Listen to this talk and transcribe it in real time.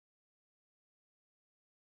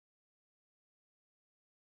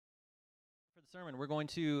sermon. We're going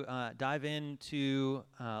to dive into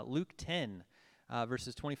Luke 10,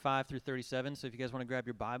 verses 25 through 37. So if you guys want to grab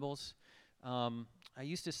your Bibles, I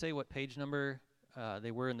used to say what page number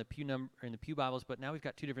they were in the pew Bibles, but now we've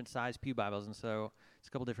got two different size pew Bibles, and so it's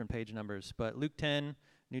a couple different page numbers. But Luke 10,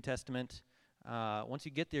 New Testament. Once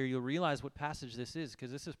you get there, you'll realize what passage this is,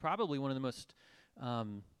 because this is probably one of the most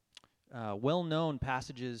well-known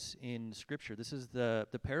passages in Scripture. This is the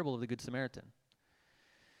parable of the Good Samaritan.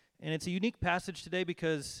 And it's a unique passage today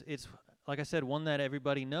because it's, like I said, one that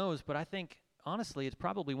everybody knows, but I think, honestly, it's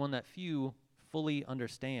probably one that few fully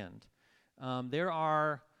understand. There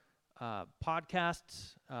are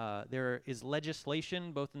podcasts, there is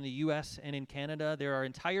legislation, both in the U.S. and in Canada. There are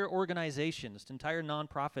entire organizations, entire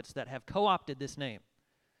nonprofits that have co-opted this name,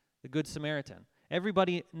 the Good Samaritan.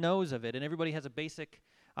 Everybody knows of it, and everybody has a basic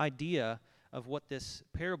idea of what this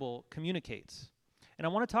parable communicates. And I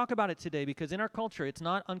want to talk about it today because in our culture, it's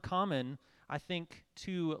not uncommon, I think,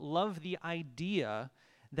 to love the idea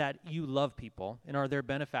that you love people and are their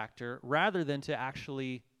benefactor rather than to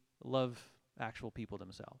actually love actual people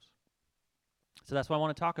themselves. So that's why I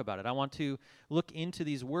want to talk about it. I want to look into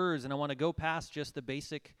these words, and I want to go past just the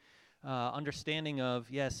basic understanding of,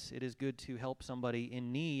 yes, it is good to help somebody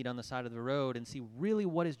in need on the side of the road, and see really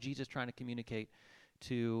what is Jesus trying to communicate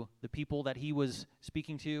to the people that he was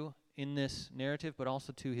speaking to in this narrative, but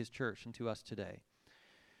also to his church and to us today.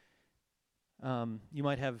 You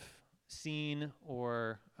might have seen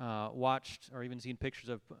or watched or even seen pictures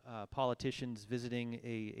of politicians visiting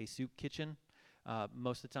a soup kitchen,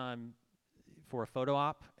 most of the time for a photo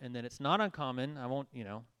op, and then it's not uncommon,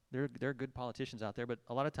 there are good politicians out there, but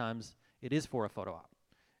a lot of times it is for a photo op,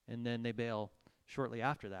 and then they bail shortly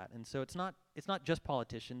after that. And so it's not just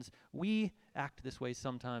politicians. We act this way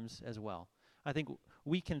sometimes as well. I think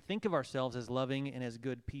we can think of ourselves as loving and as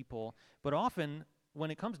good people, but often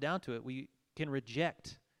when it comes down to it, we can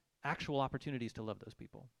reject actual opportunities to love those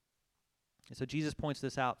people. And so Jesus points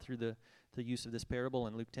this out through the use of this parable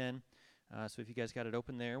in Luke 10. So if you guys got it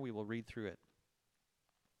open there, we will read through it.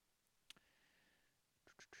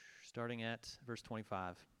 Starting at verse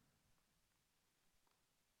 25.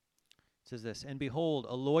 It says this, "And behold,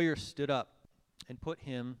 a lawyer stood up and put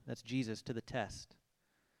him," that's Jesus, "to the test,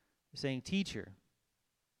 saying, 'Teacher,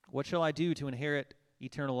 what shall I do to inherit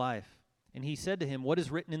eternal life?' And he said to him, 'What is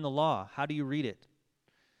written in the law? How do you read it?'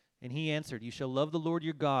 And he answered, 'You shall love the Lord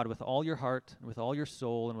your God with all your heart, and with all your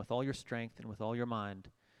soul, and with all your strength, and with all your mind,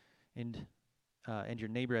 and your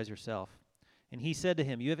neighbor as yourself.' And he said to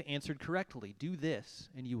him, 'You have answered correctly. Do this,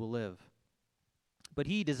 and you will live.' But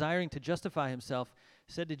he, desiring to justify himself,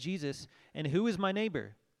 said to Jesus, 'And who is my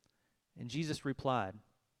neighbor?' And Jesus replied,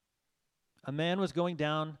 'A man was going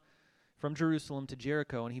down from Jerusalem to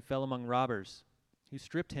Jericho, and he fell among robbers, who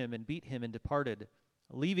stripped him and beat him and departed,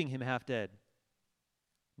 leaving him half dead.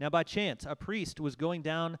 Now by chance a priest was going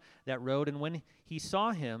down that road, and when he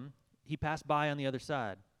saw him, he passed by on the other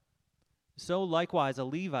side. So likewise a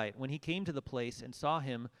Levite, when he came to the place and saw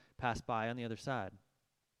him, passed by on the other side.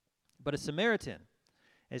 But a Samaritan,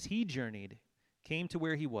 as he journeyed, came to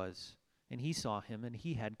where he was, and he saw him, and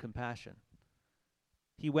he had compassion.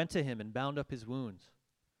 He went to him and bound up his wounds,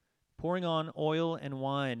 pouring on oil and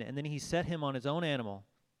wine, and then he set him on his own animal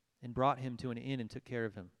and brought him to an inn and took care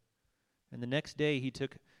of him. And the next day he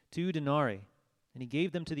took 2 denarii, and he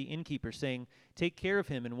gave them to the innkeeper, saying, 'Take care of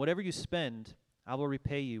him, and whatever you spend, I will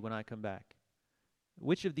repay you when I come back.'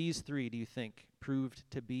 Which of these 3 do you think proved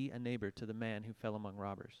to be a neighbor to the man who fell among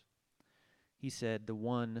robbers?" He said, "The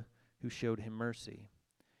one who showed him mercy."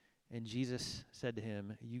 And Jesus said to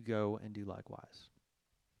him, "You go and do likewise."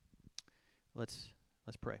 Let's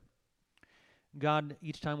pray. God,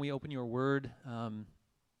 each time we open your word,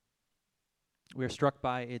 we are struck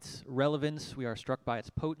by its relevance, we are struck by its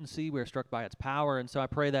potency, we are struck by its power, and so I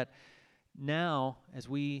pray that now, as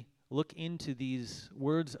we look into these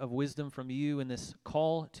words of wisdom from you and this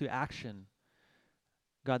call to action,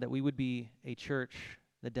 God, that we would be a church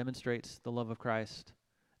that demonstrates the love of Christ,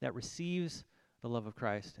 that receives the love of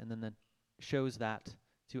Christ, and then that shows that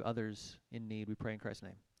to others in need. We pray in Christ's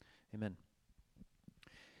name. Amen.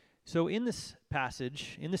 So in this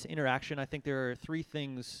passage, in this interaction, I think there are 3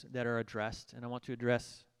 things that are addressed, and I want to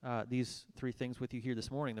address these 3 things with you here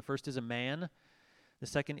this morning. The first is a man, the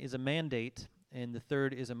second is a mandate, and the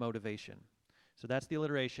third is a motivation. So that's the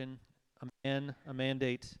alliteration, a man, a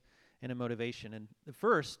mandate, and a motivation. And the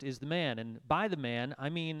first is the man, and by the man, I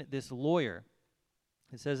mean this lawyer.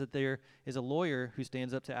 It says that there is a lawyer who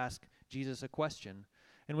stands up to ask Jesus a question.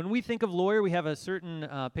 And when we think of lawyer, we have a certain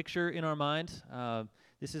picture in our mind.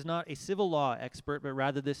 This is not a civil law expert, but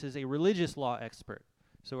rather this is a religious law expert.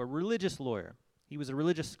 So a religious lawyer. He was a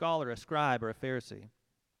religious scholar, a scribe, or a Pharisee.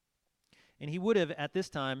 And he would have, at this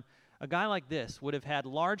time, a guy like this would have had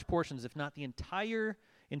large portions, if not the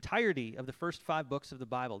entirety of the first 5 books of the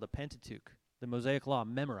Bible, the Pentateuch, the Mosaic Law,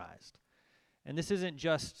 memorized. And this isn't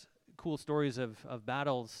just cool stories of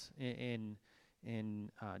battles in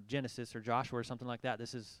Genesis or Joshua or something like that.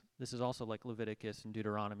 This is also like Leviticus and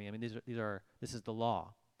Deuteronomy. I mean, this is the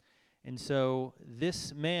law. And so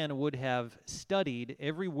this man would have studied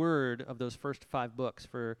every word of those first 5 books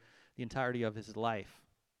for the entirety of his life.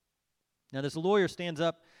 Now this lawyer stands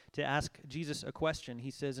up to ask Jesus a question. He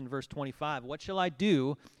says in verse 25, "What shall I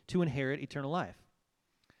do to inherit eternal life?"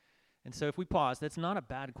 And so if we pause, that's not a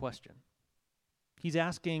bad question. He's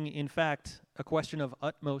asking, in fact, a question of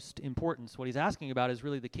utmost importance. What he's asking about is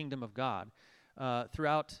really the kingdom of God.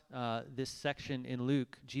 Throughout this section in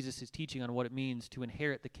Luke, Jesus is teaching on what it means to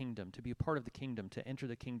inherit the kingdom, to be a part of the kingdom, to enter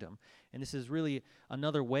the kingdom. And this is really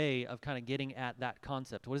another way of kind of getting at that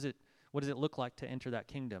concept. What does it look like to enter that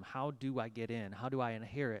kingdom? How do I get in? How do I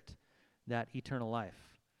inherit that eternal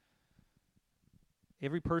life?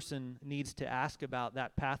 Every person needs to ask about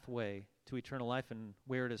that pathway to eternal life and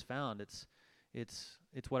where it is found. It's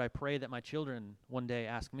what I pray that my children one day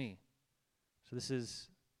ask me. So this is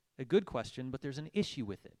a good question, but there's an issue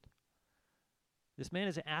with it. This man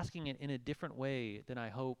is asking it in a different way than I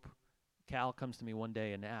hope Cal comes to me one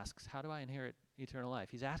day and asks, how do I inherit eternal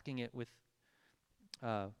life? He's asking it with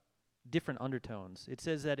different undertones. It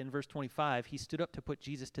says that in verse 25, he stood up to put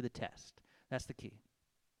Jesus to the test. That's the key.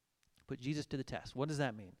 Put Jesus to the test. What does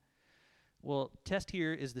that mean? Well, test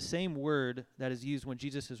here is the same word that is used when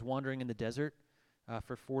Jesus is wandering in the desert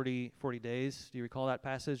for 40 days. Do you recall that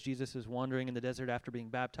passage? Jesus is wandering in the desert after being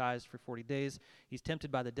baptized for 40 days. He's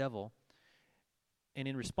tempted by the devil. And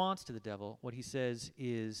in response to the devil, what he says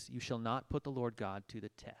is, "You shall not put the Lord God to the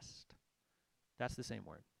test." That's the same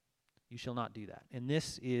word. You shall not do that. And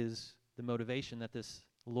this is the motivation that this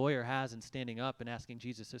lawyer has in standing up and asking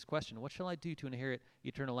Jesus this question: what shall I do to inherit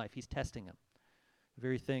eternal life? He's testing him. The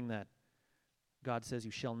very thing that God says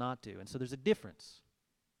you shall not do. And so there's a difference.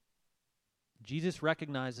 Jesus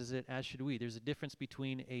recognizes it, as should we. There's a difference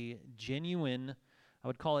between a genuine, I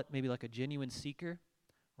would call it maybe like a genuine seeker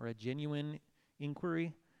or a genuine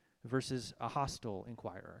inquiry versus a hostile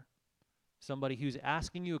inquirer. Somebody who's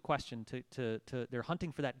asking you a question they're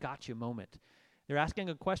hunting for that gotcha moment. They're asking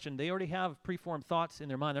a question. They already have preformed thoughts in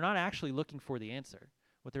their mind. They're not actually looking for the answer.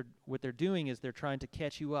 What they're doing is they're trying to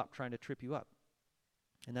catch you up, trying to trip you up.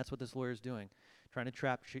 And that's what this lawyer is doing, trying to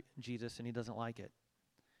trap Jesus, and he doesn't like it.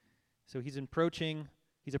 So he's approaching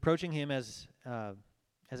him as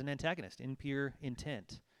an antagonist, in pure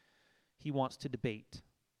intent. He wants to debate.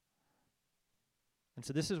 And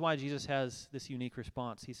so this is why Jesus has this unique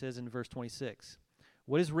response. He says in verse 26,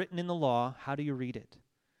 "What is written in the law? How do you read it?"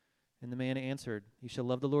 And the man answered, "You shall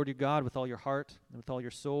love the Lord your God with all your heart, and with all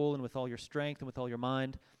your soul, and with all your strength, and with all your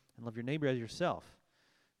mind, and love your neighbor as yourself."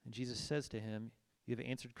 And Jesus says to him, "You have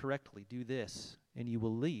answered correctly. Do this, and you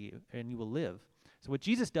will live." So what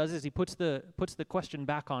Jesus does is he puts the question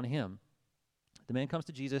back on him. The man comes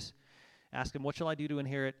to Jesus, asks him, "What shall I do to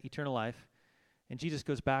inherit eternal life?" And Jesus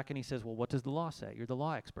goes back and he says, "Well, what does the law say? You're the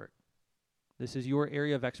law expert. This is your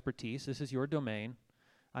area of expertise. This is your domain.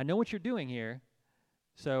 I know what you're doing here,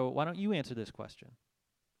 so why don't you answer this question?"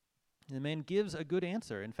 And the man gives a good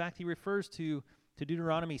answer. In fact, he refers to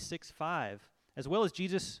Deuteronomy 6:5, as well as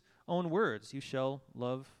Jesus' own words. You shall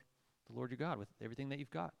love the Lord your God with everything that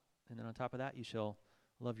you've got. And then on top of that, you shall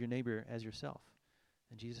love your neighbor as yourself.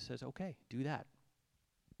 And Jesus says, okay, do that.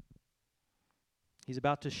 He's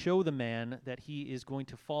about to show the man that he is going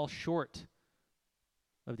to fall short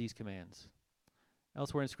of these commands.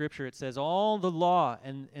 Elsewhere in Scripture, it says all the law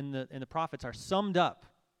and the prophets are summed up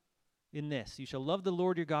in this: you shall love the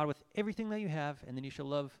Lord your God with everything that you have, and then you shall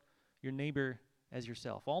love your neighbor as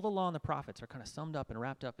yourself. All the law and the prophets are kind of summed up and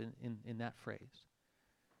wrapped up in that phrase.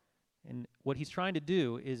 And what he's trying to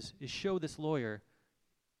do is show this lawyer,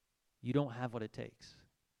 you don't have what it takes.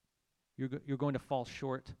 You're going to fall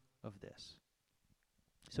short of this.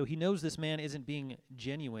 So he knows this man isn't being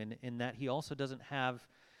genuine in that he also doesn't have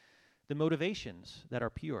the motivations that are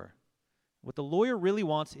pure. What the lawyer really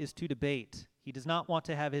wants is to debate. He does not want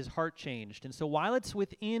to have his heart changed. And so while it's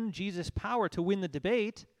within Jesus' power to win the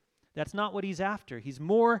debate, that's not what he's after. He's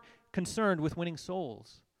more concerned with winning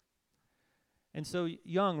souls. And so,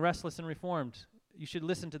 young, restless, and reformed, you should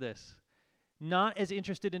listen to this. Not as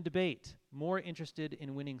interested in debate, more interested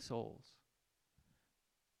in winning souls.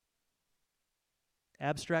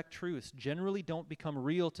 Abstract truths generally don't become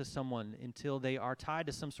real to someone until they are tied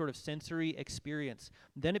to some sort of sensory experience.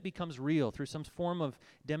 Then it becomes real through some form of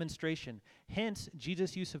demonstration. Hence,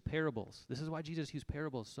 Jesus' use of parables. This is why Jesus used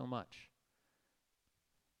parables so much.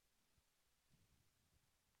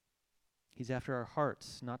 He's after our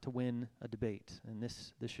hearts, not to win a debate. And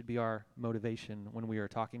this should be our motivation when we are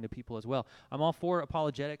talking to people as well. I'm all for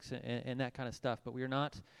apologetics and that kind of stuff, but we are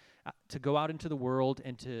not to go out into the world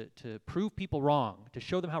and to prove people wrong, to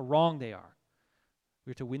show them how wrong they are.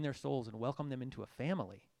 We're to win their souls and welcome them into a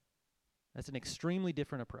family. That's an extremely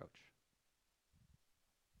different approach.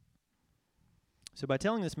 So by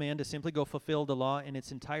telling this man to simply go fulfill the law in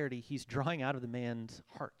its entirety, he's drawing out of the man's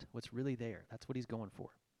heart what's really there. That's what he's going for.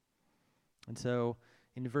 And so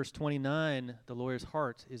in verse 29, the lawyer's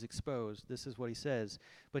heart is exposed. This is what he says.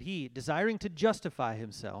 But he, desiring to justify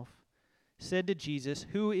himself, said to Jesus,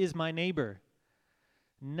 "Who is my neighbor?"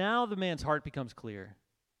 Now the man's heart becomes clear.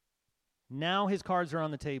 Now his cards are on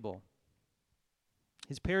the table.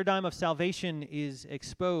 His paradigm of salvation is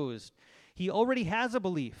exposed. He already has a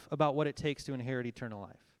belief about what it takes to inherit eternal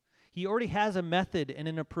life. He already has a method and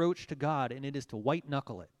an approach to God, and it is to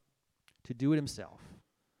white-knuckle it, to do it himself,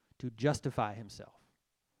 to justify himself.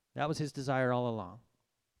 That was his desire all along.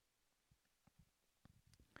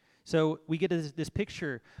 So we get this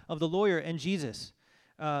picture of the lawyer and Jesus,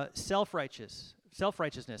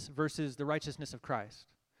 self-righteousness versus the righteousness of Christ,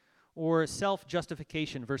 or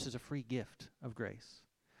self-justification versus a free gift of grace,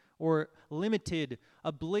 or limited,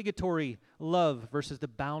 obligatory love versus the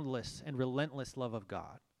boundless and relentless love of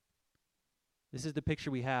God. This is the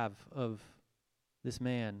picture we have of this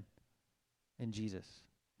man and Jesus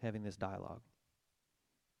having this dialogue.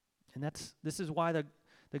 And this is why the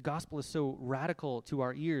gospel is so radical to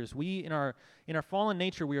our ears. We, in our fallen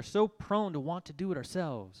nature, we are so prone to want to do it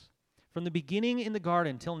ourselves. From the beginning in the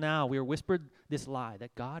garden till now, we are whispered this lie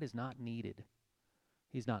that God is not needed.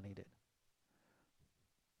 He's not needed.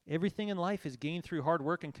 Everything in life is gained through hard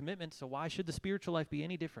work and commitment, so why should the spiritual life be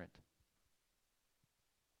any different?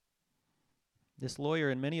 This lawyer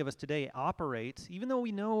and many of us today operate, even though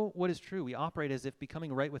we know what is true, we operate as if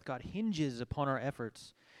becoming right with God hinges upon our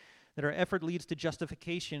efforts, that our effort leads to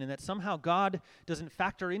justification, and that somehow God doesn't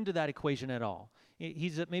factor into that equation at all.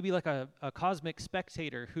 He's maybe like a cosmic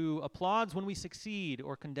spectator who applauds when we succeed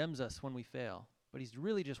or condemns us when we fail, but he's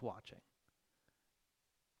really just watching.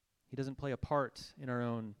 He doesn't play a part in our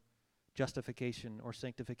own justification or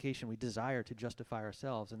sanctification. We desire to justify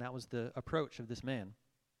ourselves, and that was the approach of this man.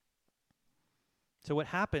 So what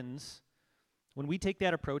happens when we take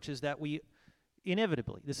that approach is that we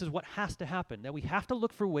inevitably, this is what has to happen, that we have to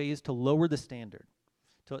look for ways to lower the standard,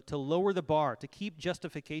 to lower the bar, to keep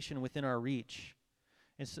justification within our reach.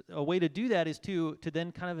 And so a way to do that is to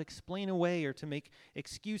then kind of explain away or to make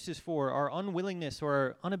excuses for our unwillingness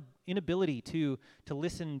or our inability to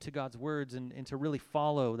listen to God's words and to really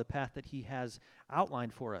follow the path that he has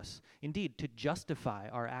outlined for us. Indeed, to justify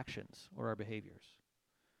our actions or our behaviors.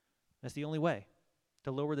 That's the only way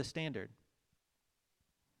to lower the standard.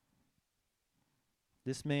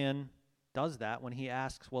 This man does that when he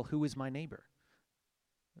asks, well, who is my neighbor?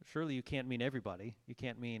 Surely you can't mean everybody. You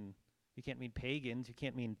can't mean pagans. You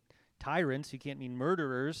can't mean tyrants. You can't mean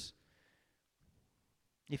murderers.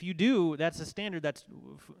 If you do, that's a standard that's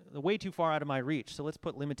way too far out of my reach. So let's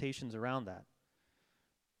put limitations around that.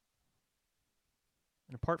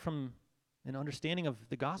 And apart from an understanding of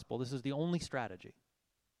the gospel, this is the only strategy.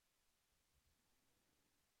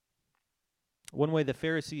 One way the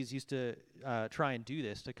Pharisees used to try and do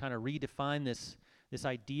this, to kind of redefine this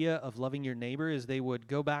idea of loving your neighbor, is they would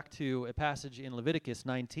go back to a passage in Leviticus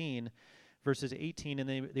 19, verses 18,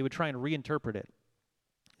 and they would try and reinterpret it.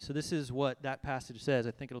 So this is what that passage says.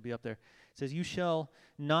 I think it'll be up there. It says, "You shall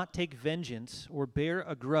not take vengeance or bear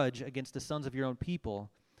a grudge against the sons of your own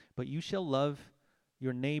people, but you shall love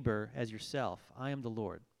your neighbor as yourself. I am the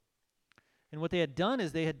Lord." And what they had done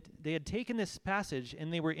is they had taken this passage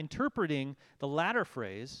and they were interpreting the latter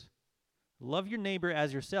phrase, love your neighbor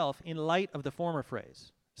as yourself, in light of the former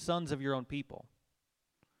phrase, sons of your own people,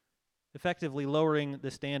 effectively lowering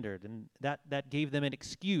the standard. And that gave them an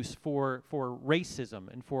excuse for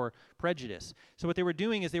racism and for prejudice. So what they were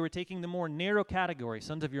doing is they were taking the more narrow category,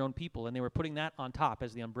 sons of your own people, and they were putting that on top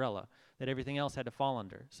as the umbrella that everything else had to fall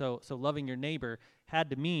under. So loving your neighbor had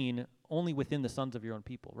to mean only within the sons of your own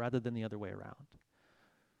people, rather than the other way around.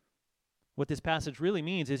 What this passage really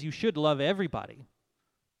means is you should love everybody.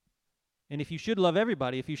 And if you should love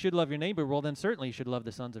everybody, if you should love your neighbor, well, then certainly you should love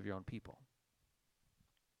the sons of your own people.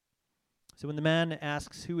 So when the man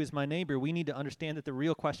asks, who is my neighbor, we need to understand that the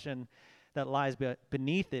real question that lies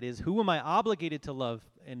beneath it is, who am I obligated to love,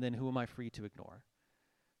 and then who am I free to ignore?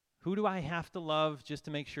 Who do I have to love just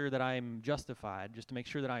to make sure that I'm justified, just to make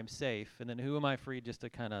sure that I'm safe? And then who am I free just to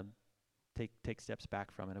kind of take steps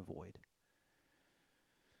back from and avoid?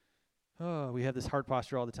 Oh, we have this heart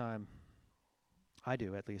posture all the time. I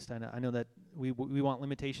do, at least. I know that we want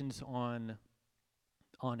limitations on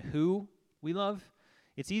who we love.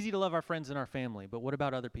 It's easy to love our friends and our family, but what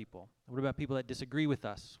about other people? What about people that disagree with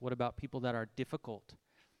us? What about people that are difficult?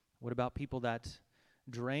 What about people that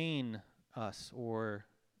drain us or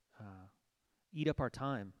eat up our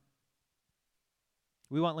time?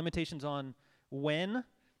 We want limitations on when.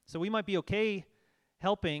 So we might be okay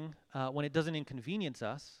helping when it doesn't inconvenience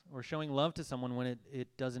us, or showing love to someone when it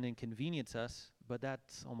doesn't inconvenience us, but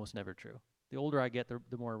that's almost never true. The older I get,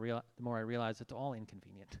 the more I realize it's all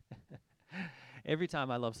inconvenient. Every time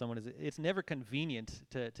I love someone, it's never convenient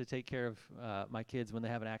to take care of my kids when they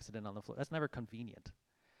have an accident on the floor. That's never convenient.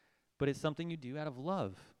 But it's something you do out of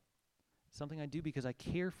love. It's something I do because I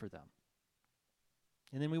care for them.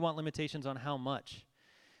 And then we want limitations on how much.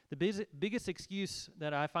 The biggest excuse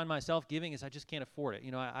that I find myself giving is I just can't afford it.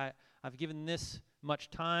 You know, I've given this much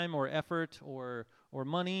time or effort or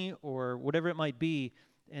money or whatever it might be,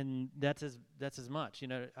 and that's as much. You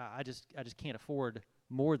know, I just can't afford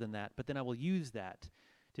more than that. But then I will use that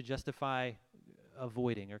to justify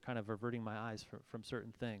avoiding or kind of averting my eyes from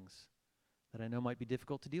certain things that I know might be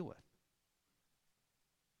difficult to deal with.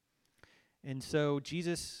 And so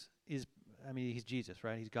Jesus he's Jesus,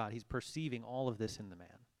 right? He's God. He's perceiving all of this in the man.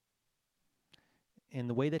 And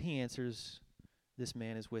the way that he answers this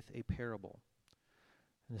man is with a parable.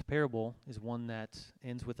 And this parable is one that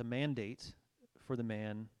ends with a mandate for the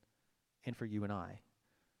man and for you and I.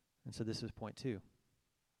 And so this is point 2.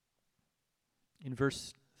 In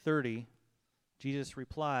verse 30, Jesus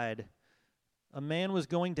replied, "A man was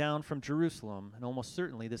going down from Jerusalem," and almost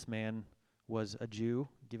certainly this man was a Jew,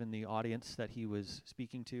 given the audience that he was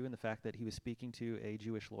speaking to and the fact that he was speaking to a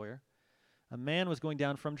Jewish lawyer. "A man was going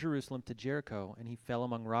down from Jerusalem to Jericho, and he fell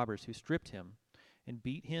among robbers who stripped him and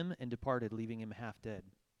beat him and departed, leaving him half dead."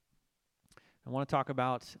 I want to talk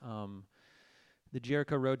about the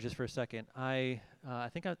Jericho Road just for a second. I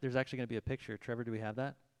think there's actually going to be a picture. Trevor, do we have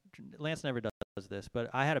that? Lance never does this, but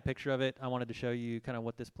I had a picture of it. I wanted to show you kind of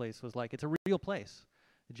what this place was like. It's a real place.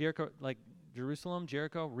 Jericho, like Jerusalem,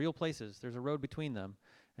 Jericho, real places. There's a road between them.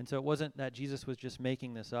 And so it wasn't that Jesus was just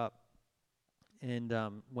making this up. And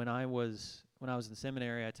when I was in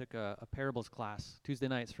seminary, I took a parables class Tuesday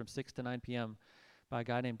nights from 6 to 9 p.m. by a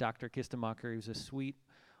guy named Dr. Kistemacher. He was a sweet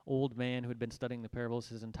old man who had been studying the parables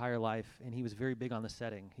his entire life, and he was very big on the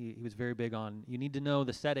setting. He was very big on, you need to know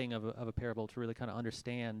the setting of a parable to really kind of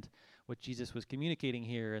understand what Jesus was communicating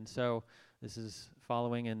here. And so this is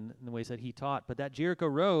following in the ways that he taught. But that Jericho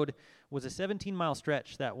Road was a 17-mile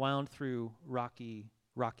stretch that wound through rocky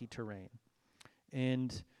terrain.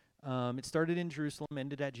 And it started in Jerusalem,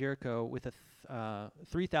 ended at Jericho with a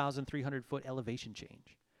 3,300-foot elevation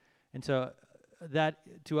change. And so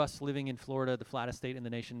that, to us living in Florida, the flattest state in the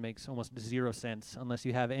nation, makes almost zero sense unless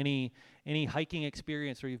you have any hiking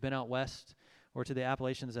experience or you've been out west or to the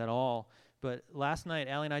Appalachians at all. But last night,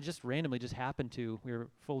 Allie and I just randomly happened to,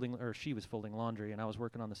 she was folding laundry and I was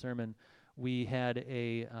working on the sermon. We had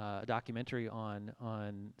a documentary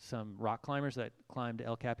on some rock climbers that climbed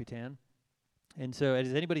El Capitan. And so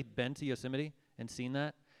has anybody been to Yosemite and seen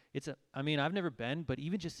that? I've never been, but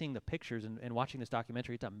even just seeing the pictures and watching this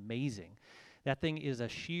documentary, it's amazing. That thing is a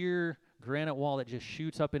sheer granite wall that just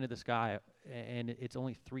shoots up into the sky, and it's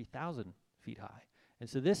only 3,000 feet high. And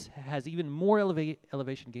so this has even more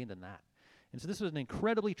elevation gain than that. And so this was an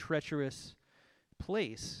incredibly treacherous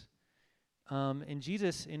place. In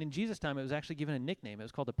Jesus' time, it was actually given a nickname. It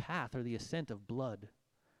was called the Path or the Ascent of Blood.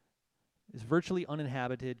 It's virtually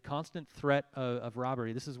uninhabited, constant threat of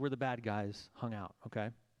robbery. This is where the bad guys hung out,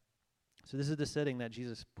 okay? So this is the setting that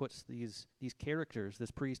Jesus puts these characters,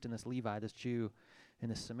 this priest and this Levi, this Jew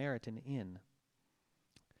and this Samaritan in.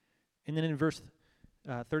 And then in verse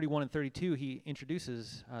 31 and 32, he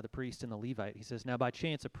introduces the priest and the Levite. He says, "Now by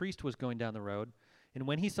chance a priest was going down the road, and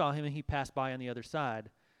when he saw him, he passed by on the other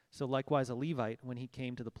side. So likewise a Levite, when he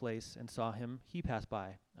came to the place and saw him, he passed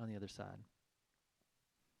by on the other side."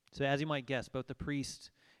 So as you might guess, both the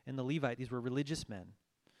priest and the Levite, these were religious men.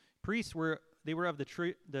 Priests were of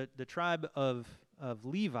the tribe of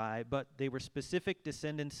Levi, but they were specific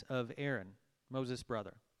descendants of Aaron, Moses'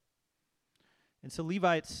 brother. And so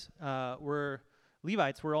Levites were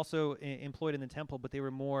also employed in the temple, but they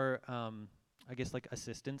were more, like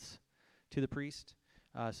assistants to the priest.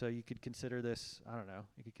 So you could consider this,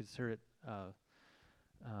 you could consider it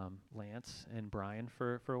Lance and Brian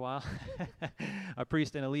for a while. A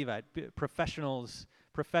priest and a Levite, professionals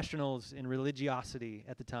in religiosity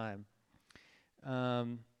at the time.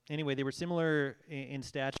 Anyway, they were similar in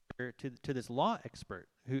stature to this law expert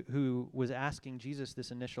who was asking Jesus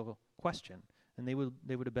this initial question, and they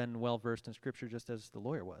would have been well versed in Scripture just as the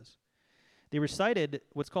lawyer was. They recited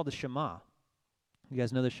what's called the Shema. You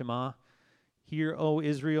guys know the Shema? Hear, O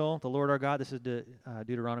Israel, the Lord our God. This is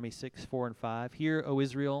Deuteronomy 6, 4, and 5. Hear, O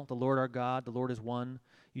Israel, the Lord our God, the Lord is one.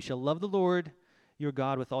 You shall love the Lord your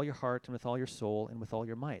God with all your heart and with all your soul and with all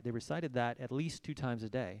your might. They recited that at least 2 times a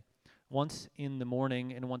day, once in the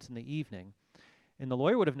morning and once in the evening. And the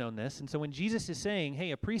lawyer would have known this. And so when Jesus is saying,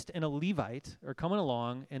 hey, a priest and a Levite are coming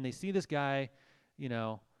along, and they see this guy,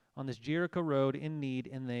 on this Jericho road in need,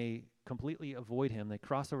 and they completely avoid him. They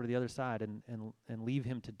cross over to the other side and leave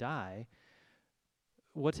him to die.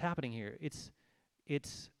 What's happening here? It's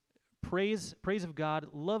praise of God.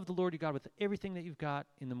 Love the Lord your God with everything that you've got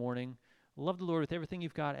in the morning. Love the Lord with everything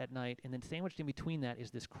you've got at night. And then sandwiched in between that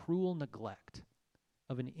is this cruel neglect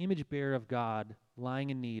of an image bearer of God lying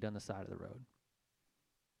in need on the side of the road.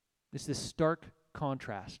 It's this stark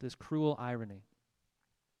contrast, this cruel irony.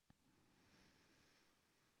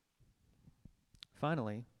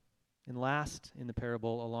 Finally, and last in the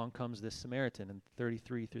parable, along comes this Samaritan in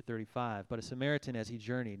 33 through 35. But a Samaritan, as he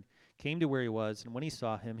journeyed, came to where he was, and when he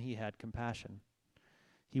saw him, he had compassion.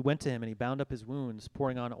 He went to him, and he bound up his wounds,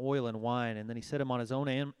 pouring on oil and wine, and then he set him on his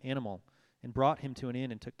own animal, and brought him to an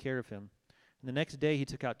inn, and took care of him. And the next day he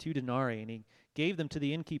took out 2 denarii, and he gave them to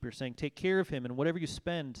the innkeeper, saying, take care of him, and whatever you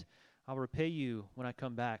spend, I'll repay you when I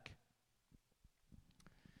come back.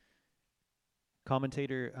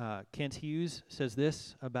 Commentator Kent Hughes says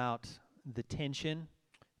this about the tension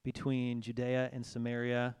between Judea and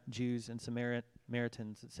Samaria, Jews and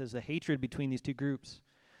Samaritans. It says the hatred between these 2 groups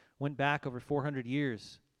went back over 400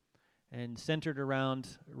 years and centered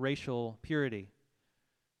around racial purity.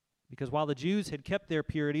 Because while the Jews had kept their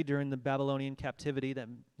purity during the Babylonian captivity,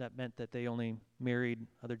 that meant that they only married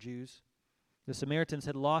other Jews, the Samaritans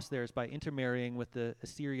had lost theirs by intermarrying with the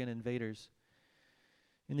Assyrian invaders.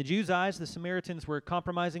 In the Jews' eyes, the Samaritans were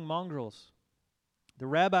compromising mongrels. The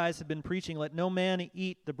rabbis had been preaching, let no man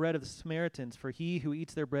eat the bread of the Samaritans, for he who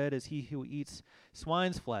eats their bread is he who eats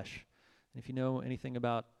swine's flesh. And if you know anything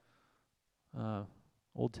about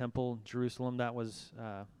Old Temple, Jerusalem, that was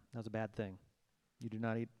a bad thing. You do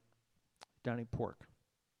not eat pork.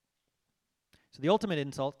 So the ultimate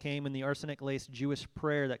insult came in the arsenic-laced Jewish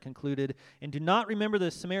prayer that concluded, and do not remember the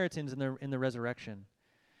Samaritans in the resurrection.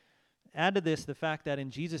 Add to this the fact that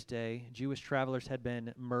in Jesus' day, Jewish travelers had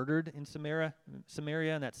been murdered in Samaria,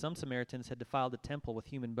 and that some Samaritans had defiled the temple with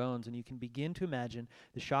human bones, and you can begin to imagine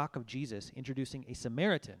the shock of Jesus introducing a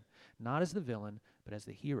Samaritan, not as the villain, but as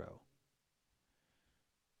the hero.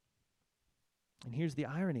 And here's the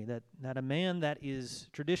irony, that a man that is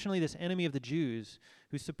traditionally this enemy of the Jews,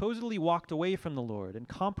 who supposedly walked away from the Lord and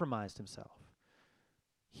compromised himself,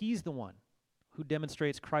 he's the one who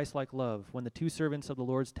demonstrates Christ-like love when the 2 servants of the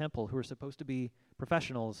Lord's temple, who are supposed to be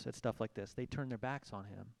professionals at stuff like this, they turn their backs on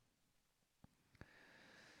him.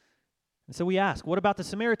 And so we ask, what about the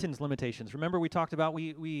Samaritans' limitations? Remember we talked about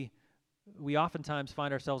we oftentimes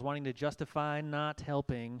find ourselves wanting to justify not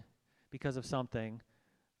helping because of something,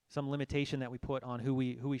 some limitation that we put on who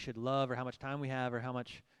we should love or how much time we have or how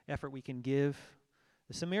much effort we can give.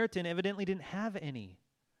 The Samaritan evidently didn't have any.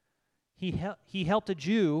 He helped a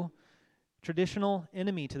Jew, traditional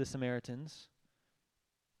enemy to the Samaritans,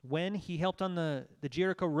 when he helped on the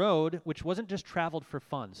Jericho road, which wasn't just traveled for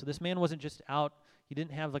fun. So this man wasn't just out, he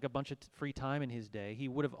didn't have like a bunch of free time in his day. He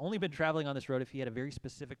would have only been traveling on this road if he had a very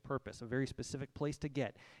specific purpose, a very specific place to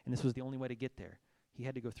get, and this was the only way to get there. He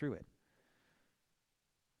had to go through it.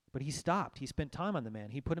 But he stopped. He spent time on the man.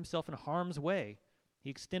 He put himself in harm's way. He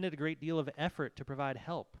extended a great deal of effort to provide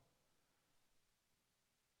help.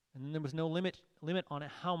 And then there was no limit on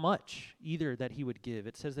how much either that he would give.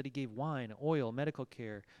 It says that he gave wine, oil, medical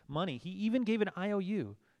care, money. He even gave an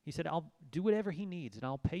IOU. He said, I'll do whatever he needs, and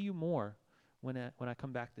I'll pay you more when I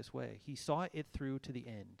come back this way. He saw it through to the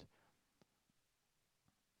end.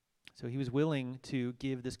 So he was willing to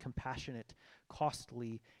give this compassionate,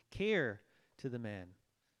 costly care to the man.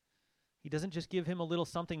 He doesn't just give him a little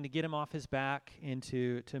something to get him off his back and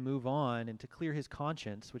to move on and to clear his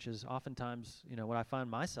conscience, which is oftentimes, what I find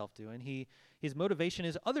myself doing. His motivation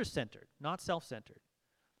is other-centered, not self-centered.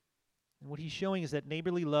 And what he's showing is that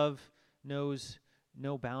neighborly love knows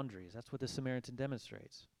no boundaries. That's what the Samaritan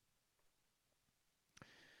demonstrates.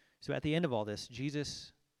 So at the end of all this,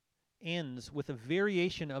 Jesus ends with a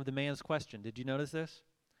variation of the man's question. Did you notice this?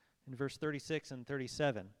 In verse 36 and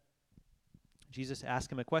 37. Jesus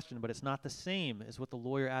asked him a question, but it's not the same as what the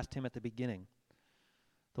lawyer asked him at the beginning.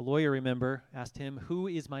 The lawyer, remember, asked him, "Who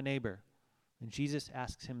is my neighbor?" And Jesus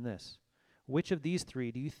asks him this, "Which of these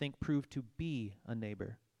three do you think proved to be a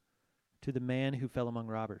neighbor to the man who fell among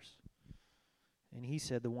robbers?" And he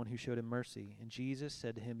said, "The one who showed him mercy." And Jesus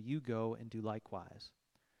said to him, "You go and do likewise."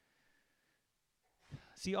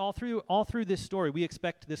 See, all through this story, we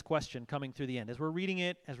expect this question coming through the end. As we're reading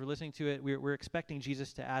it, as we're listening to it, we're expecting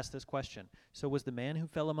Jesus to ask this question. So was the man who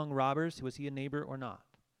fell among robbers, was he a neighbor or not?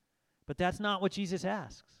 But that's not what Jesus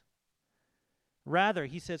asks. Rather,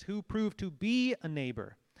 he says, who proved to be a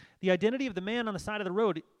neighbor? The identity of the man on the side of the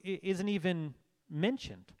road isn't even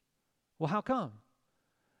mentioned. Well, how come?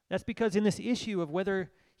 That's because in this issue of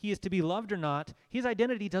whether he is to be loved or not, his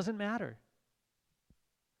identity doesn't matter.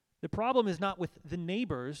 The problem is not with the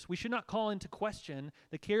neighbors. We should not call into question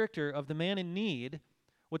the character of the man in need.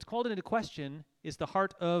 What's called into question is the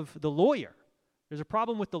heart of the lawyer. There's a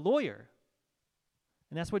problem with the lawyer.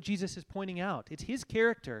 And that's what Jesus is pointing out. It's his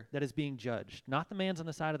character that is being judged, not the man's on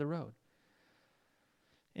the side of the road.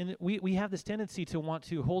 And we have this tendency to want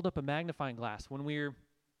to hold up a magnifying glass when we're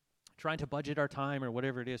trying to budget our time or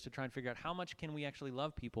whatever it is to try and figure out how much can we actually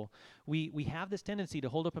love people. We have this tendency to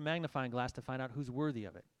hold up a magnifying glass to find out who's worthy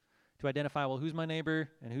of it, to identify, well, who's my neighbor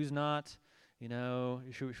and who's not. You know,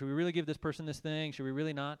 should we really give this person this thing? Should we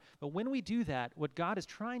really not? But when we do that, what God is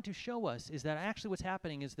trying to show us is that actually what's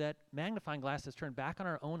happening is that magnifying glass is turned back on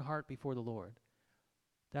our own heart before the Lord.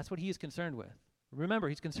 That's what he is concerned with. Remember,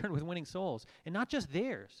 he's concerned with winning souls, and not just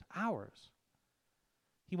theirs, ours.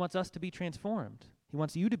 He wants us to be transformed. He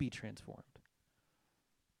wants you to be transformed.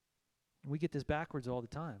 We get this backwards all the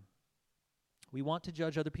time. We want to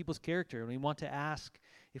judge other people's character, and we want to ask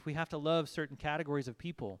if we have to love certain categories of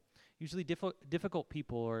people, usually difficult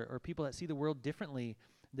people or people that see the world differently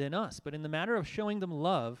than us. But in the matter of showing them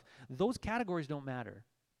love, those categories don't matter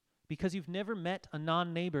because you've never met a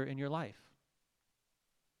non-neighbor in your life.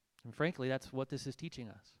 And frankly, that's what this is teaching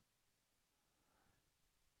us.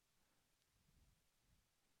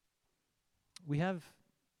 We have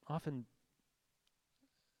often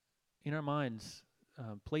in our minds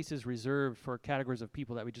places reserved for categories of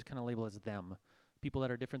people that we just kind of label as them. People that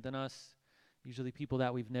are different than us, usually people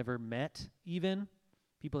that we've never met even,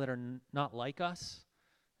 people that are not like us.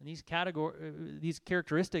 And these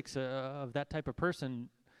characteristics of that type of person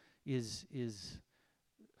is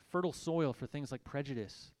fertile soil for things like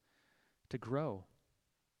prejudice to grow.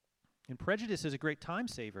 And prejudice is a great time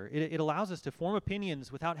saver. It allows us to form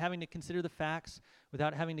opinions without having to consider the facts,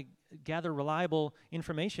 without having to gather reliable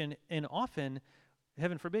information, and often,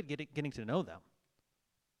 heaven forbid, getting to know them.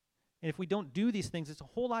 And if we don't do these things, it's a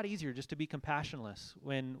whole lot easier just to be compassionless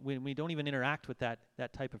when we don't even interact with that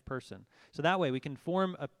type of person. So that way we can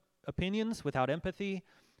form opinions without empathy,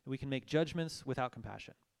 we can make judgments without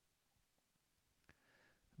compassion.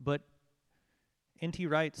 But N.T.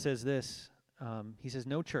 Wright says this, he says,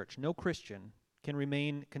 no church, no Christian can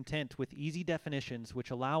remain content with easy definitions which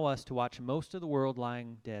allow us to watch most of the world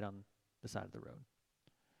lying dead on the side of the road.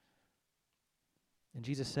 And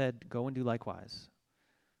Jesus said, go and do likewise.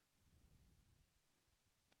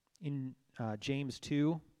 In James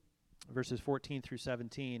 2, verses 14 through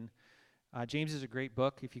 17, James is a great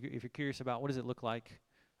book. If you're curious about what does it look like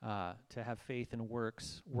to have faith and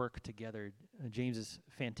works work together, James is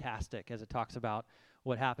fantastic as it talks about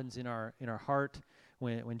what happens in our heart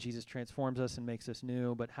when Jesus transforms us and makes us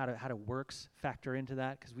new, but how do works factor into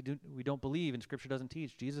that? Because we don't believe, and Scripture doesn't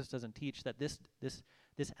teach, Jesus doesn't teach that this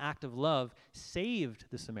act of love saved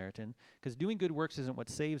the Samaritan, because doing good works isn't what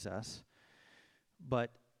saves us,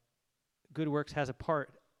 but good works has a part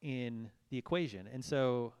in the equation. And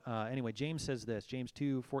so, anyway, James says this, James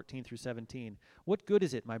 2, 14 through 17. What good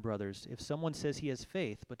is it, my brothers, if someone says he has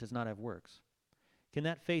faith but does not have works? Can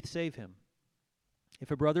that faith save him? If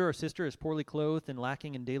a brother or sister is poorly clothed and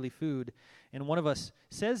lacking in daily food, and one of us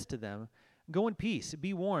says to them, go in peace,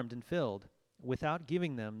 be warmed and filled, without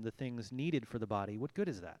giving them the things needed for the body, what good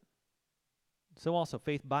is that? So also,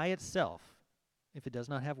 faith by itself, if it does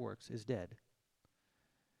not have works, is dead.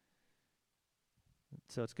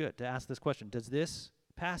 So it's good to ask this question. Does this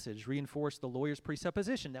passage reinforce the lawyer's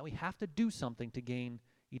presupposition that we have to do something to gain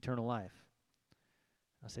eternal life?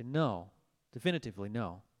 I'll say no, definitively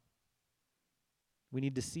no. We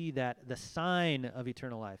need to see that the sign of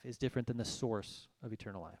eternal life is different than the source of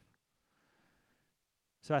eternal life.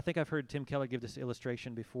 So I think I've heard Tim Keller give this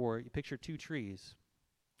illustration before. You picture two trees,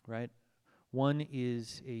 right? One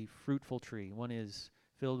is a fruitful tree. One is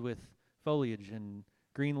filled with foliage and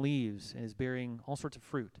green leaves and is bearing all sorts of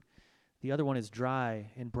fruit. The other one is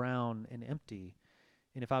dry and brown and empty.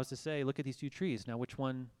 And if I was to say, look at these two trees, now which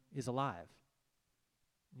one is alive?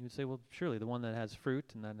 You would say, well, surely the one that has fruit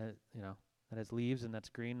and that has leaves and that's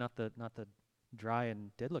green, not the dry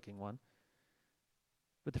and dead-looking one.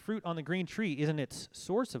 But the fruit on the green tree isn't its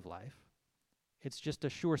source of life. It's just a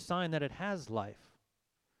sure sign that it has life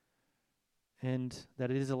and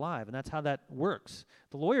that it is alive, and that's how that works.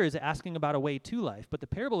 The lawyer is asking about a way to life, but the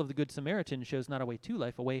parable of the Good Samaritan shows not a way to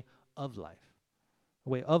life, a way of life, a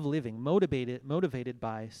way of living, motivated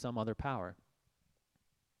by some other power.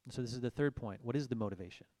 And so this is the third point. What is the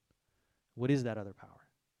motivation? What is that other power?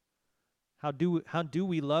 How do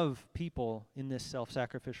we love people in this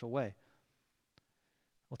self-sacrificial way?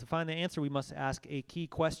 Well, to find the answer, we must ask a key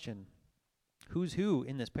question. Who's who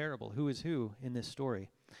in this parable? Who is who in this story?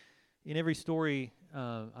 In every story,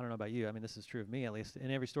 I don't know about you, I mean, this is true of me at least, in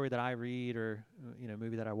every story that I read or,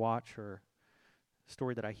 movie that I watch or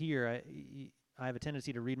story that I hear, I have a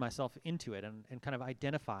tendency to read myself into it and kind of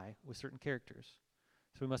identify with certain characters.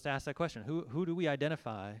 So we must ask that question. Who do we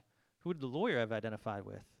identify? Who did the lawyer have identified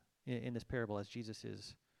with in this parable as Jesus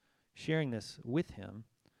is sharing this with him?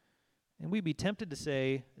 And we'd be tempted to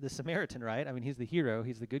say the Samaritan, right? I mean, he's the hero.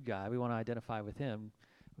 He's the good guy. We want to identify with him.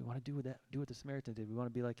 We want to do what the Samaritan did. We want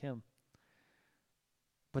to be like him.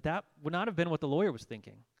 But that would not have been what the lawyer was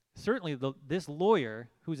thinking. Certainly, this lawyer,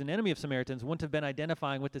 who's an enemy of Samaritans, wouldn't have been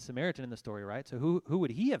identifying with the Samaritan in the story, right? So who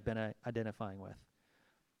would he have been identifying with?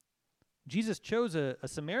 Jesus chose a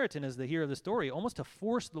Samaritan as the hero of the story, almost to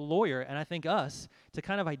force the lawyer, and I think us, to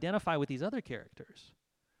kind of identify with these other characters.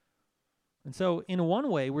 And so, in one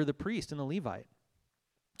way, we're the priest and the Levite.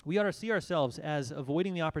 We ought to see ourselves as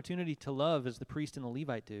avoiding the opportunity to love as the priest and the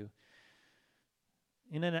Levite do.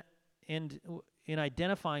 And in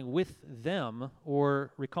identifying with them or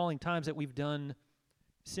recalling times that we've done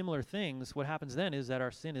similar things, what happens then is that our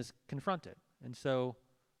sin is confronted. And so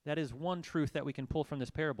that is one truth that we can pull from this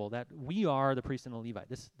parable, that we are the priest and the Levite.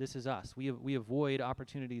 This is us. We avoid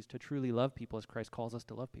opportunities to truly love people as Christ calls us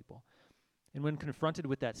to love people. And when confronted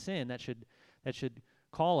with that sin, that should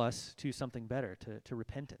call us to something better, to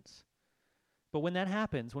repentance. But when that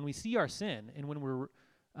happens, when we see our sin, and when we're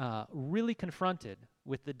really confronted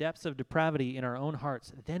with the depths of depravity in our own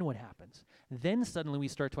hearts, then what happens? Then suddenly we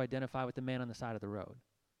start to identify with the man on the side of the road.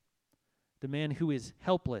 The man who is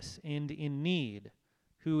helpless and in need,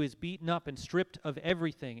 who is beaten up and stripped of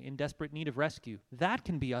everything in desperate need of rescue. That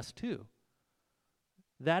can be us too.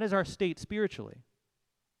 That is our state spiritually.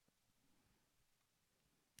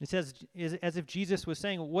 It says, as if Jesus was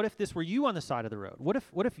saying, what if this were you on the side of the road?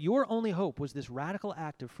 What if your only hope was this radical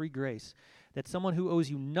act of free grace that someone who owes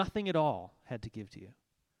you nothing at all had to give to you?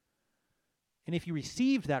 And if you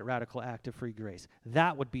received that radical act of free grace,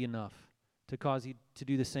 that would be enough to cause you to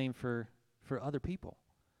do the same for other people.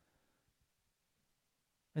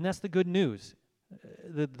 And that's the good news.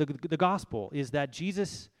 The gospel is that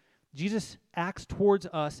Jesus acts towards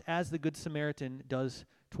us as the Good Samaritan does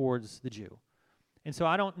towards the Jew. And so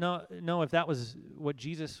I don't know if that was what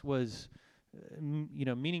Jesus was,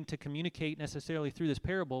 meaning to communicate necessarily through this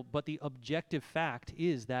parable, but the objective fact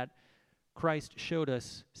is that Christ showed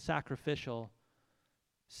us sacrificial,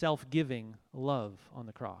 self-giving love on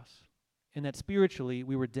the cross. And that spiritually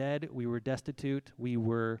we were dead, we were destitute, we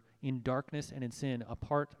were in darkness and in sin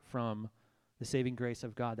apart from the saving grace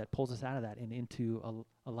of God that pulls us out of that and into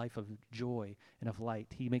a life of joy and of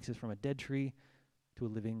light. He makes us from a dead tree to a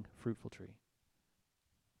living, fruitful tree.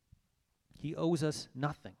 He owes us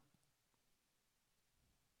nothing.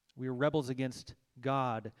 We are rebels against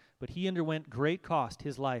God, but he underwent great cost,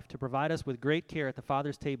 his life, to provide us with great care at the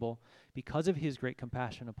Father's table because of his great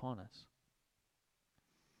compassion upon us.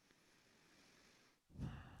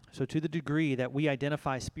 So to the degree that we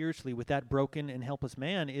identify spiritually with that broken and helpless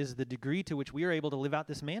man is the degree to which we are able to live out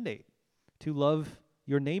this mandate, to love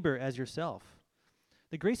your neighbor as yourself.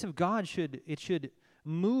 The grace of God should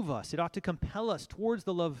move us. It ought to compel us towards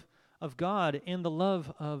the love of God and the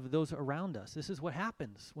love of those around us. This is what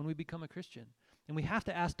happens when we become a Christian. And we have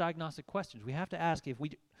to ask diagnostic questions. We have to ask if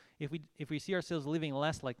we see ourselves living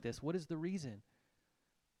less like this, what is the reason?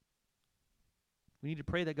 We need to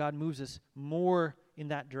pray that God moves us more in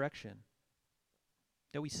that direction.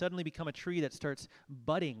 That we suddenly become a tree that starts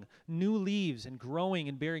budding new leaves and growing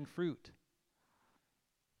and bearing fruit.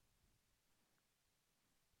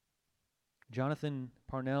 Jonathan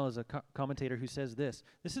Parnell is a commentator who says this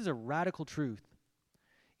is a radical truth.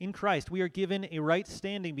 In Christ, we are given a right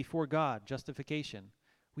standing before God, justification.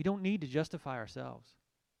 We don't need to justify ourselves.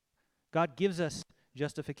 God gives us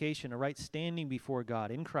justification, a right standing before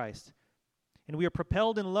God in Christ. And we are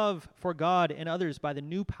propelled in love for God and others by the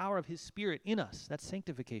new power of his Spirit in us. That's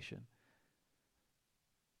sanctification.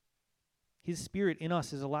 His Spirit in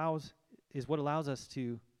us is what allows us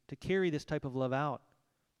to carry this type of love out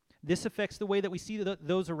This affects the way that we see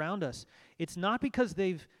those around us. It's not because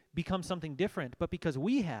they've become something different, but because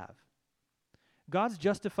we have. God's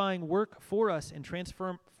justifying work for us and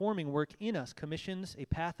transforming work in us commissions a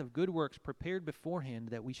path of good works prepared beforehand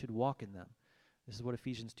that we should walk in them. This is what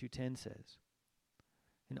Ephesians 2:10 says.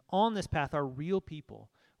 And on this path are real people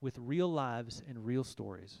with real lives and real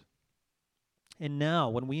stories. And now,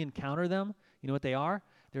 when we encounter them, you know what they are?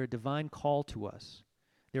 They're a divine call to us.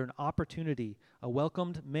 They're an opportunity, a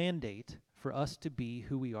welcomed mandate for us to be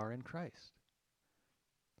who we are in Christ.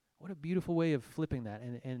 What a beautiful way of flipping that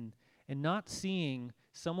and not seeing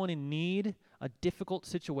someone in need, a difficult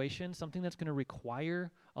situation, something that's going to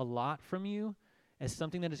require a lot from you, as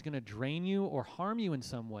something that is going to drain you or harm you in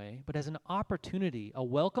some way, but as an opportunity, a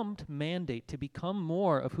welcomed mandate to become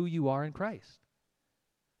more of who you are in Christ.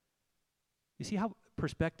 You see how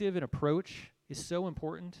perspective and approach is so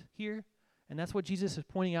important here? And that's what Jesus is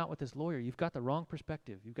pointing out with this lawyer. You've got the wrong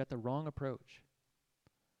perspective. You've got the wrong approach.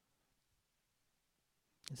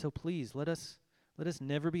 And so please, let us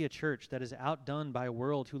never be a church that is outdone by a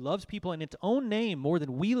world who loves people in its own name more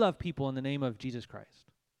than we love people in the name of Jesus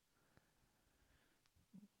Christ.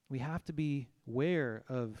 We have to be aware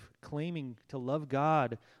of claiming to love a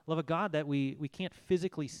God that we can't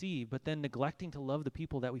physically see, but then neglecting to love the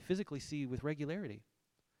people that we physically see with regularity.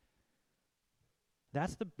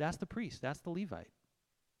 That's the priest, that's the Levite.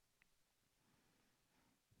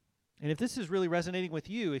 And if this is really resonating with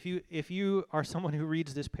you, if you are someone who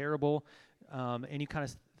reads this parable and you kind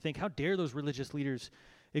of think, how dare those religious leaders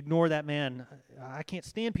ignore that man? I can't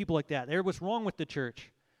stand people like that. They're what's wrong with the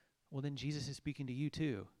church. Well, then Jesus is speaking to you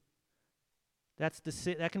too.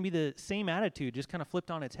 That can be the same attitude, just kind of flipped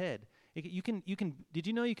on its head. Did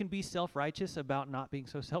you know you can be self-righteous about not being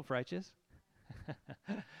so self-righteous?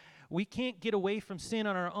 We can't get away from sin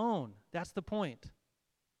on our own. That's the point.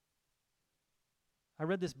 I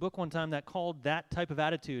read this book one time that called that type of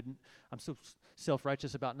attitude, I'm so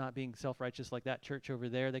self-righteous about not being self-righteous like that church over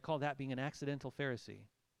there, they call that being an accidental Pharisee.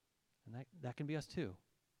 And that can be us too.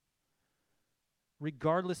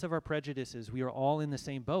 Regardless of our prejudices, we are all in the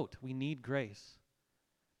same boat. We need grace.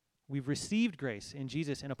 We've received grace in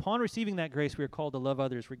Jesus, and upon receiving that grace, we are called to love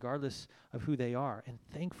others regardless of who they are. And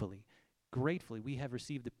thankfully, gratefully, we have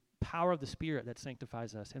received the power of the Spirit that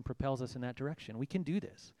sanctifies us and propels us in that direction. We can do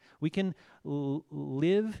this. We can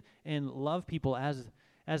live and love people as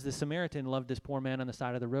the Samaritan loved this poor man on the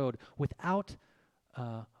side of the road without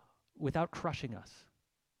crushing us.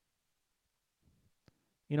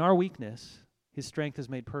 In our weakness, His strength is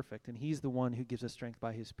made perfect, and He's the one who gives us strength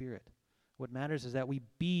by His Spirit. What matters is that we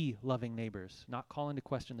be loving neighbors, not call into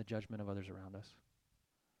question the judgment of others around us.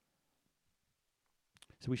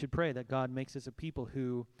 So we should pray that God makes us a people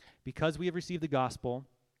who, because we have received the gospel,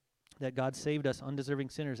 that God saved us undeserving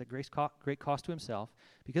sinners at great cost to Himself.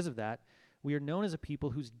 Because of that, we are known as a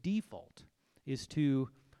people whose default is to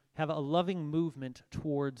have a loving movement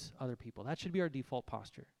towards other people. That should be our default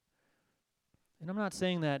posture. And I'm not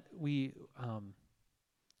saying that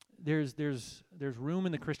there's room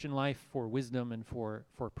in the Christian life for wisdom and for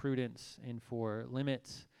prudence and for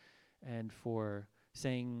limits and for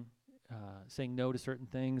saying no to certain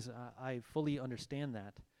things. I fully understand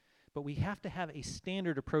that. But we have to have a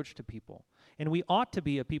standard approach to people. And we ought to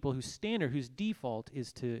be a people whose default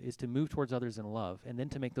is to move towards others in love and then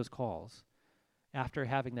to make those calls after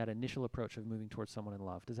having that initial approach of moving towards someone in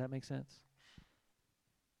love. Does that make sense?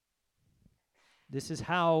 This is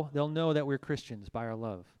how they'll know that we're Christians, by our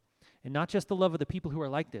love. And not just the love of the people who are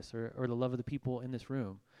like this or the love of the people in this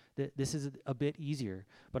room. This is a bit easier,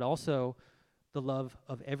 but also the love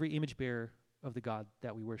of every image bearer of the God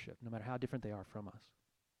that we worship, no matter how different they are from us.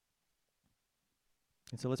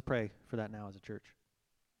 And so let's pray for that now as a church.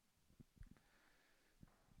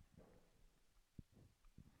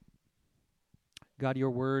 God, your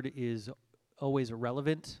word is always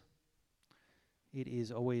relevant. It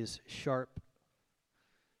is always sharp.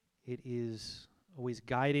 It is always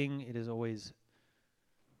guiding. It is always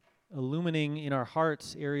illumining in our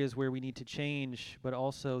hearts areas where we need to change, but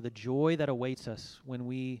also the joy that awaits us when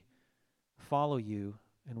we follow you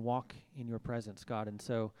and walk in your presence, God. And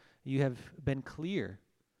so you have been clear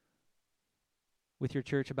with your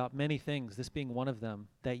church about many things, this being one of them,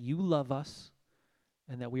 that you love us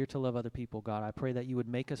and that we are to love other people, God. I pray that you would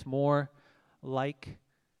make us more like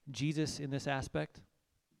Jesus in this aspect.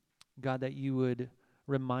 God, that you would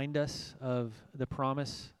remind us of the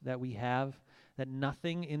promise that we have, that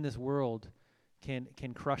nothing in this world can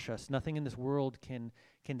crush us. Nothing in this world can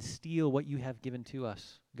steal what you have given to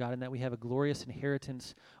us, God, and that we have a glorious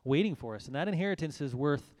inheritance waiting for us. And that inheritance is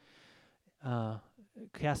worth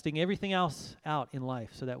casting everything else out in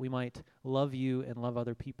life so that we might love you and love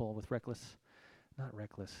other people with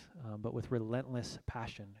but with relentless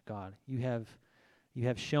passion, God. You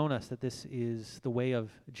have shown us that this is the way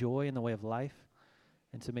of joy and the way of life,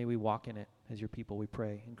 and so may we walk in it as your people, we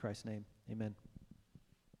pray. In Christ's name, amen.